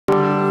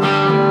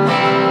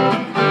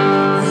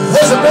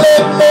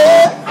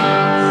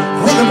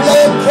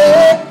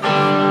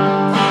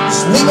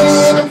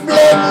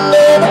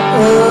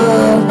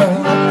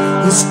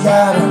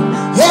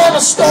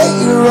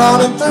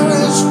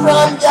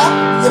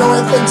know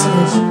what he thinks it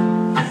is.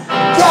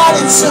 Got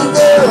it so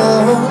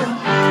good.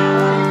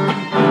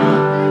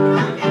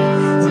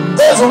 And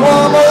there's a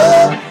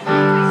woman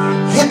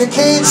in the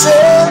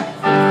kitchen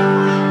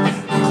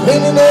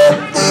cleaning up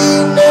the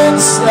evening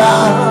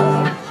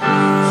slime,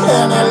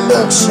 and it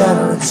looks at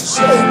her and says,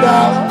 "Hey,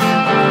 darling,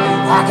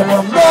 I can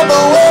remember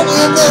when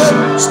you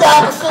didn't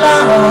stop a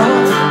clown.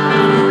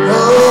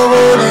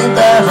 Oh, ain't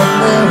that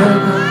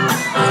America?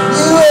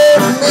 You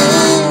and me,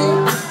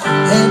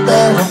 ain't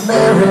that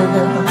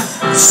America?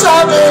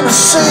 Something to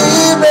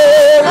see,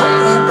 man,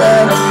 ain't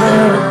that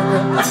America?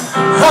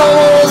 I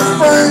was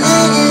free,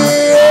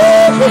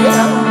 yeah.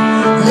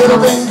 Little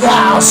pink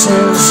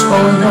houses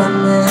for your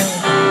man.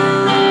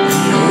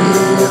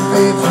 Yeah,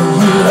 baby, for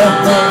you and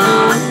me.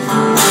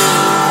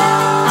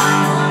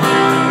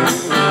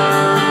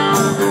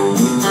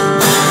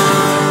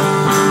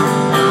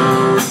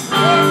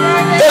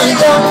 There's a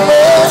young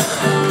man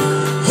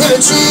in a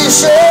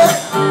t-shirt.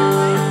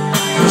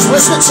 He's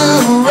listening to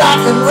a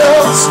rock and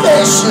roll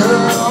station.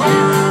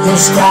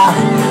 He's got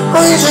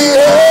crazy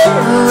hair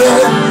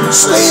and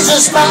sleeves are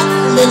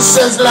smiling and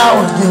says,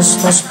 "Lord, this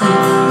must be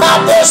my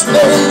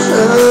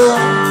destination."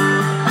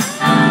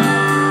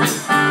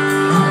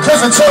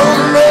 Cause I told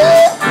me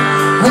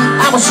when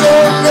I was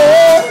younger,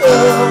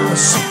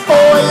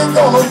 boy, you're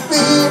gonna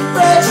be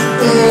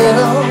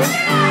president.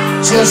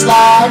 Just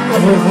like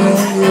everything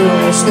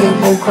else, ain't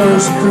no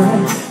crazy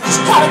thing.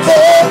 Just gotta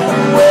get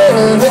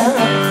away.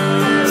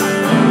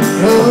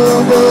 Oh,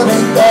 but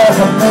ain't that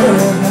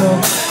America?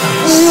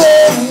 You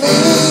and me,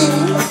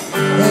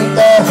 ain't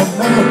that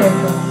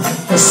America?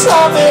 There's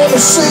something to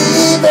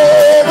see,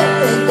 baby,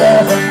 ain't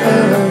that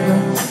America?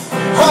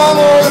 I'm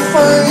on the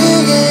free,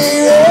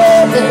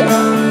 yeah.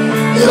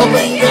 Little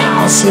pink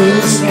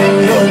houses for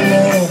your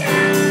man.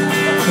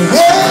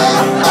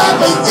 Yeah, let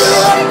me do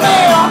it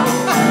now.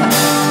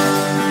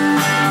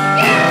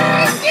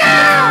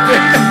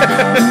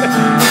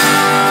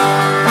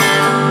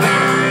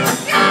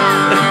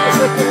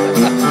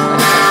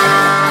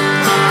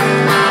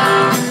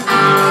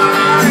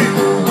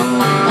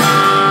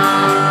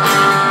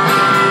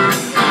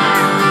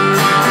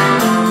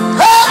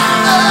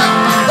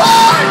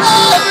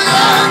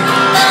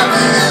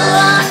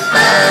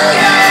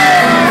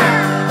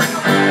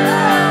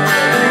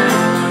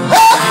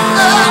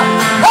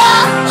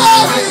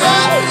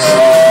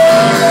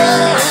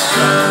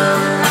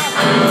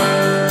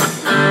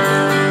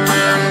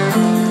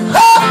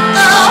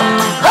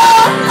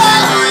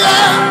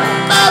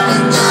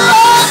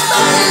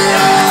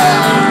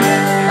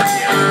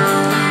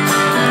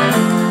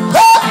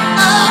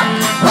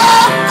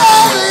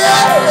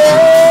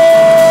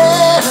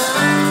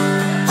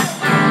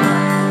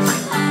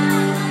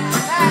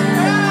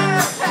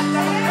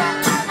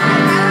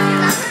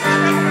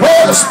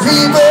 There's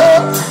people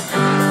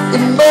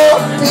and more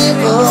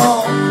people,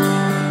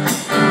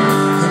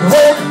 and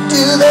what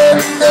do they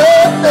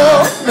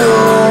know?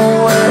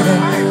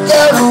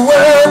 Gotta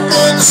work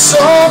in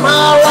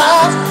somehow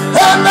else,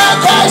 and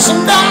vacation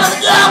down the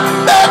job,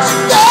 let's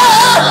go.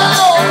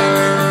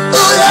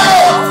 Oh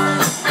yeah,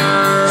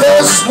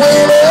 'cause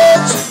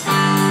winners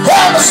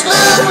and the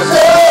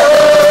losers,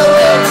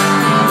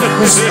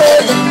 it's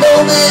making no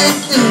big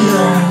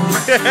deal.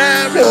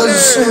 'Cause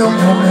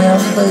simple man,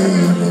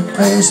 baby,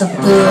 pays the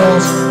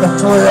bills, the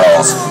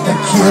thrills, the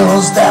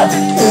kills that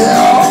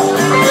kill.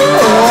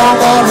 Oh,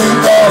 but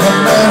ain't that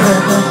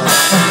America?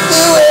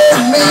 You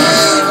and me,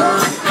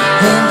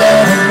 ain't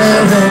that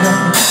America?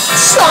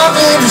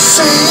 Something to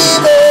see,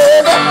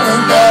 baby,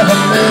 ain't that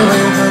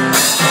America?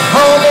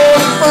 Home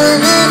on free,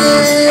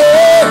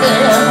 yeah.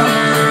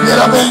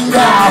 Little pink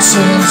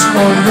houses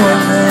for your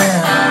man.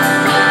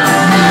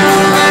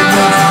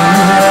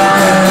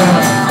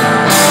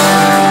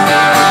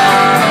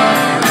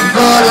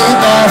 But ain't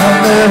that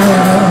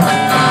America?